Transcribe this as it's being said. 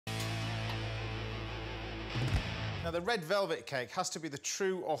Now, the red velvet cake has to be the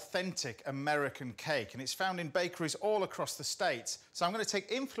true, authentic American cake, and it's found in bakeries all across the States. So I'm going to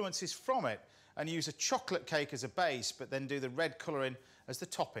take influences from it and use a chocolate cake as a base, but then do the red colouring as the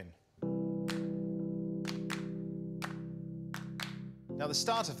topping. Now, the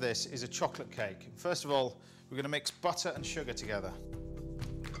start of this is a chocolate cake. First of all, we're going to mix butter and sugar together.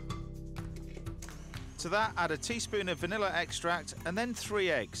 To that, add a teaspoon of vanilla extract and then 3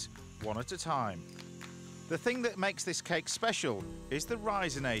 eggs, one at a time. The thing that makes this cake special is the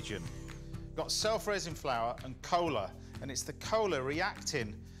rising agent. Got self-raising flour and cola, and it's the cola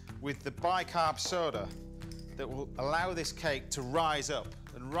reacting with the bicarb soda that will allow this cake to rise up,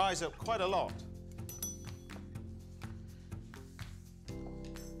 and rise up quite a lot.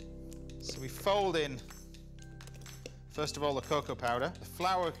 So we fold in, first of all, the cocoa powder. The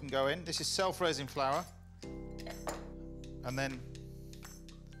flour can go in. This is self-raising flour. And then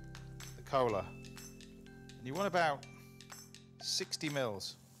the cola. And you want about 60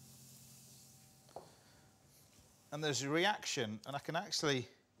 mils. And there's a reaction, and I can actually,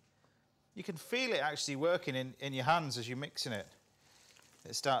 you can feel it actually working in your hands as you're mixing it.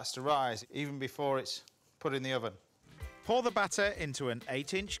 It starts to rise even before it's put in the oven. Pour the batter into an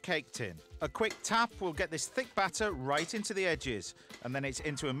 8-inch cake tin. A quick tap will get this thick batter right into the edges, and then it's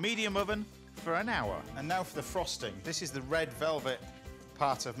into a medium oven for an hour. And now for the frosting. This is the red velvet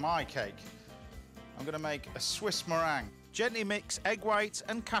part of my cake. I'm going to make a Swiss meringue. Gently mix egg whites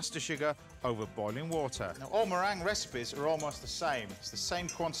and caster sugar over boiling water. Now, all meringue recipes are almost the same. It's the same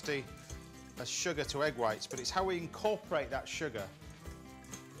quantity as sugar to egg whites, but it's how we incorporate that sugar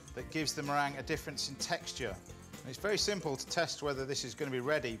that gives the meringue a difference in texture. And it's very simple to test whether this is going to be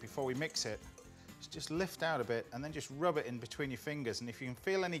ready before we mix it. Just lift out a bit and then just rub it in between your fingers. And if you can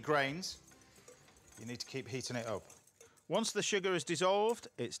feel any grains, you need to keep heating it up. Once the sugar is dissolved,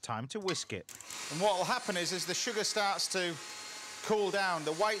 it's time to whisk it. And what will happen is, as the sugar starts to cool down,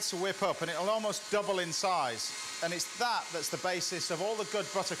 the whites will whip up and it'll almost double in size. And it's that's the basis of all the good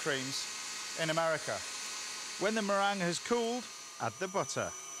buttercreams in America. When the meringue has cooled, add the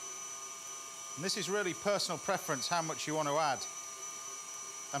butter. And this is really personal preference, how much you want to add,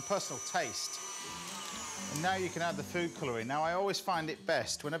 and personal taste. And now you can add the food colouring. Now, I always find it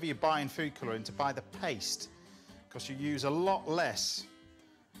best, whenever you're buying food colouring, to buy the paste, because you use a lot less.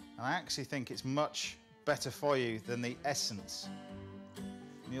 And I actually think it's much better for you than the essence.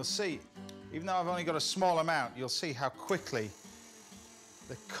 And you'll see, even though I've only got a small amount, you'll see how quickly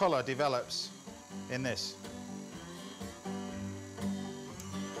the colour develops in this.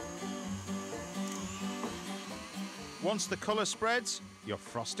 Once the colour spreads, your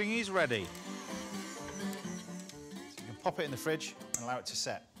frosting is ready. So you can pop it in the fridge and allow it to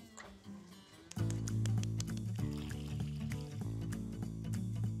set.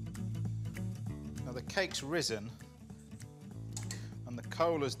 Now, the cake's risen and the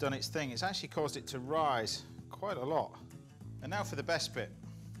cola's done its thing. It's actually caused it to rise quite a lot. And now for the best bit,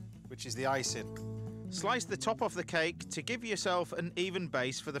 which is the icing. Slice the top off the cake to give yourself an even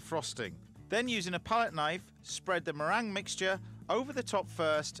base for the frosting. Then, using a palette knife, spread the meringue mixture over the top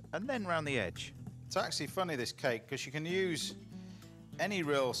first and then round the edge. It's actually funny, this cake, because you can use any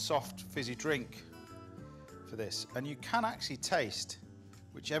real soft fizzy drink for this, and you can actually taste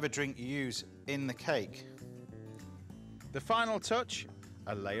whichever drink you use in the cake. The final touch,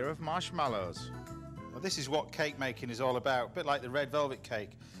 a layer of marshmallows. Well, this is what cake making is all about, a bit like the red velvet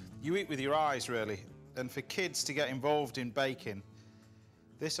cake. You eat with your eyes, really, and for kids to get involved in baking,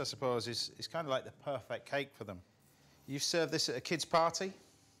 this, I suppose, is kind of like the perfect cake for them. You serve this at a kid's party,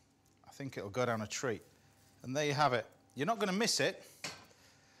 I think it'll go down a treat. And there you have it. You're not going to miss it.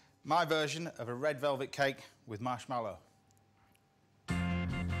 My version of a red velvet cake with marshmallow.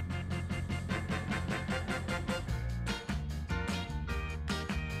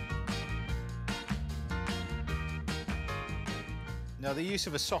 Now, the use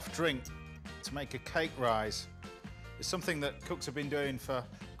of a soft drink to make a cake rise is something that cooks have been doing for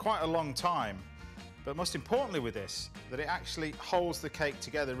quite a long time. But most importantly with this, that it actually holds the cake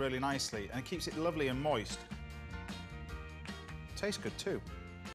together really nicely and it keeps it lovely and moist. Tastes good too.